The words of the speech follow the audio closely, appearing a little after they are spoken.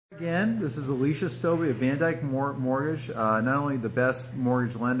Again, this is Alicia Stobbe of Van Dyke Mortgage, not only the best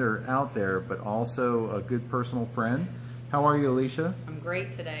mortgage lender out there, but also a good personal friend. How are you, Alicia? I'm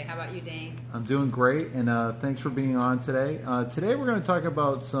great today. How about you, Dane? I'm doing great, and thanks for being on today. Today we're going to talk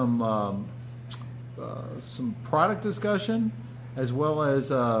about some product discussion, as well as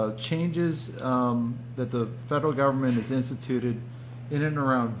changes that the federal government has instituted in and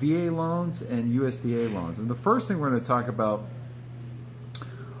around VA loans and USDA loans. And the first thing we're going to talk about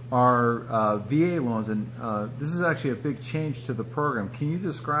are VA loans, and this is actually a big change to the program. Can you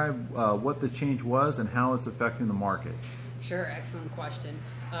describe what the change was and how it's affecting the market? Sure, excellent question.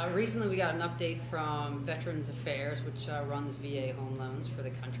 Recently we got an update from Veterans Affairs, which runs VA home loans for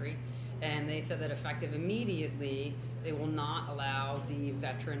the country, and they said that effective immediately, they will not allow the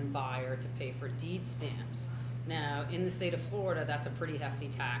veteran buyer to pay for deed stamps. Now, in the state of Florida, that's a pretty hefty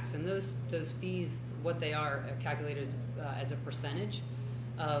tax, and those fees, what they are calculated as a percentage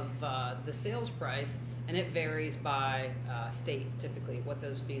of the sales price, and it varies by state typically what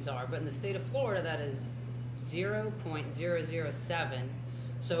those fees are. But in the state of Florida, that is 0.007,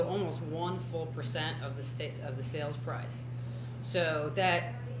 so almost 1 full percent of the sales price. So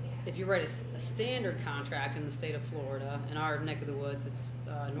that if you write a standard contract in the state of Florida, in our neck of the woods, it's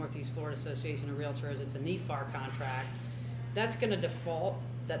Northeast Florida Association of Realtors, it's a NEFAR contract, that's going to default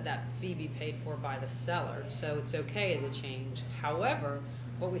that fee be paid for by the seller, so it's okay to change. However,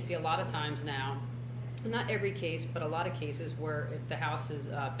 what we see a lot of times now, not every case, but a lot of cases where if the house is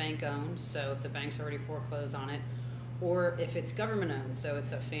bank owned, so if the bank's already foreclosed on it, or if it's government owned, so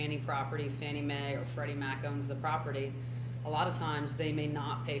it's a Fannie property, Fannie Mae or Freddie Mac owns the property, a lot of times they may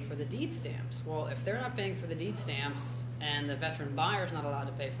not pay for the deed stamps. Well, if they're not paying for the deed stamps and the veteran buyer's not allowed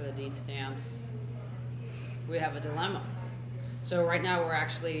to pay for the deed stamps, we have a dilemma. So right now we're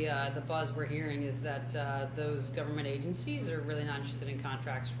actually, the buzz we're hearing is that those government agencies are really not interested in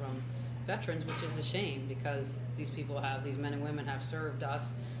contracts from veterans, which is a shame because these men and women have served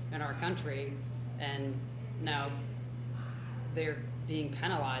us and our country, and now they're being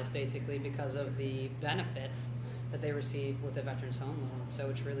penalized basically because of the benefits that they receive with the Veterans Home Loan. So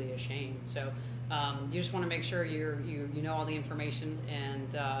it's really a shame. So you just want to make sure you know all the information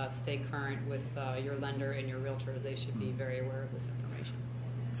and stay current with your lender and your realtor. They should be very aware of this information.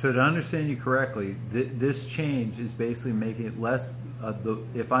 So to understand you correctly, this change is basically making it less,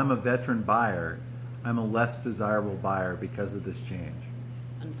 if I'm a veteran buyer, I'm a less desirable buyer because of this change.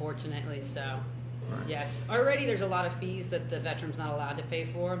 Unfortunately so. Right. Yeah, already there's a lot of fees that the veteran's not allowed to pay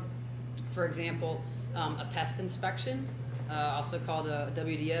for. For example, a pest inspection, also called a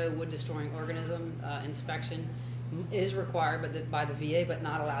WDO, wood destroying organism inspection, is required by the VA, but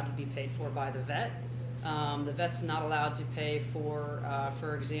not allowed to be paid for by the vet. The vet's not allowed to pay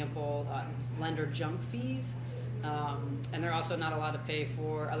for example, lender junk fees, and they're also not allowed to pay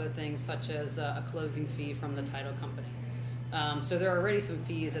for other things such as a closing fee from the title company. So there are already some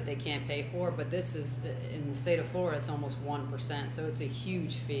fees that they can't pay for, but this is, in the state of Florida, it's almost 1%, so it's a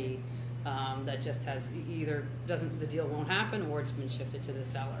huge fee that just has the deal won't happen, or it's been shifted to the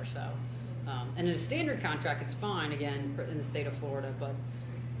seller. So, and in a standard contract, it's fine, again, in the state of Florida, but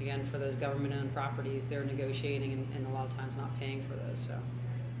again, for those government-owned properties, they're negotiating and a lot of times not paying for those. So.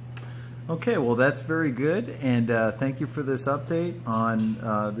 Okay, well that's very good, and thank you for this update on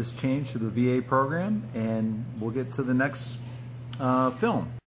this change to the VA program, and we'll get to the next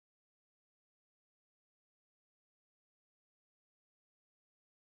film.